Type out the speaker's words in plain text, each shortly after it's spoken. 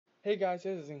Hey guys,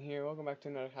 Vivtorsing here. Welcome back to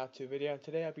another how-to video.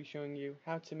 Today I'll be showing you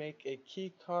how to make a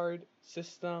keycard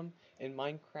system in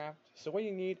Minecraft. So what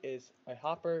you need is a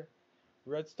hopper,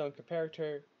 redstone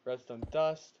comparator, redstone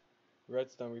dust,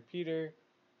 redstone repeater,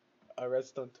 a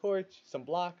redstone torch, some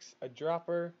blocks, a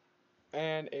dropper,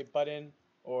 and a button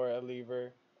or a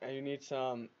lever. And you need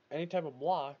any type of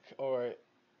block or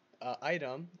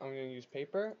item. I'm going to use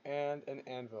paper and an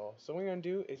anvil. So what you're going to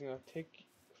do is you're going to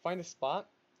find a spot.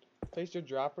 Place your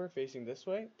dropper facing this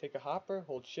way, take a hopper,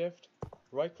 hold shift,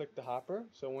 right click the hopper,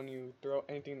 so when you throw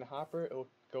anything in the hopper it will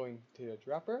go into the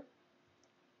dropper.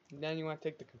 Then you want to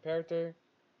take the comparator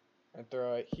and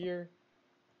throw it here.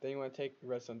 Then you want to take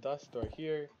redstone dust, throw it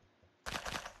here,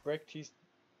 break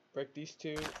these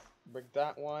two, break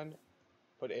that one,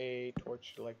 put a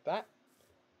torch like that,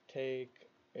 take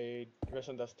a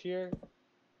redstone dust here,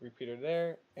 repeater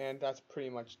there, and that's pretty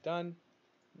much done.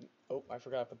 Oh, I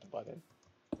forgot to put the button.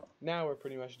 Now we're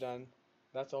pretty much done.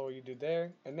 That's all you do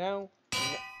there. And now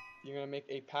you're going to make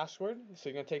a password. So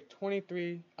you're going to take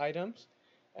 23 items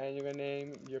and you're going to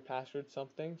name your password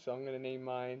something. So I'm going to name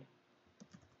mine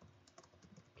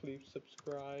please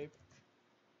subscribe.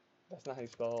 That's not how you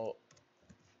spell.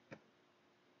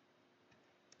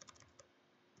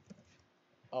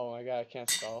 Oh my god, I can't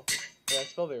spell. Did I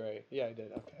spelled it right? Yeah, I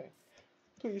did. Okay.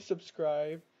 Please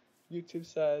subscribe. YouTube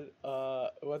said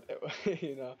what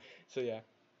So yeah.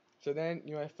 So then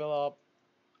you want to fill up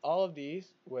all of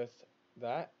these with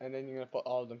that, and then you're gonna put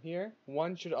all of them here.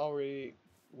 One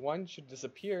should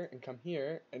disappear and come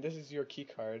here, and this is your key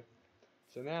card.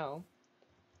 So now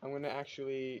I'm gonna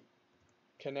actually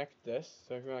connect this.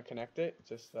 So if you want to connect it,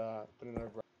 just put another.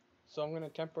 So I'm gonna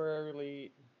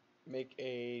temporarily make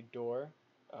a door.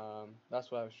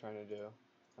 That's what I was trying to do.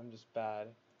 I'm just bad.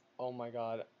 Oh my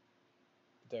god.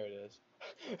 There it is.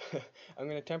 I'm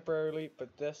gonna temporarily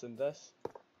put this and this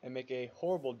and make a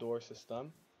horrible door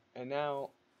system. And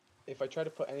now if I try to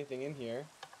put anything in here,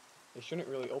 it shouldn't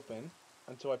really open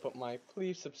until I put my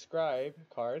please subscribe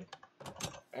card,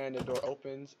 and the door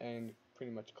opens and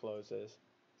pretty much closes.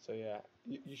 So yeah,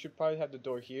 you should probably have the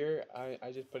door here.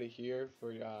 I just put it here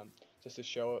for just to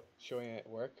showing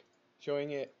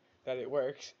it that it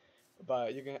works.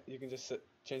 But you can just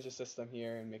change the system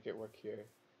here and make it work here.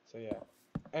 So yeah.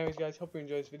 Anyways guys, hope you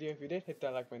enjoyed this video. If you did, hit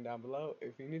that like button down below.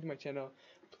 If you're new to my channel,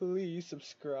 please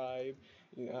subscribe.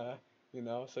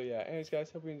 So yeah. Anyways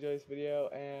guys, hope you enjoyed this video,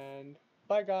 and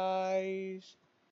bye guys.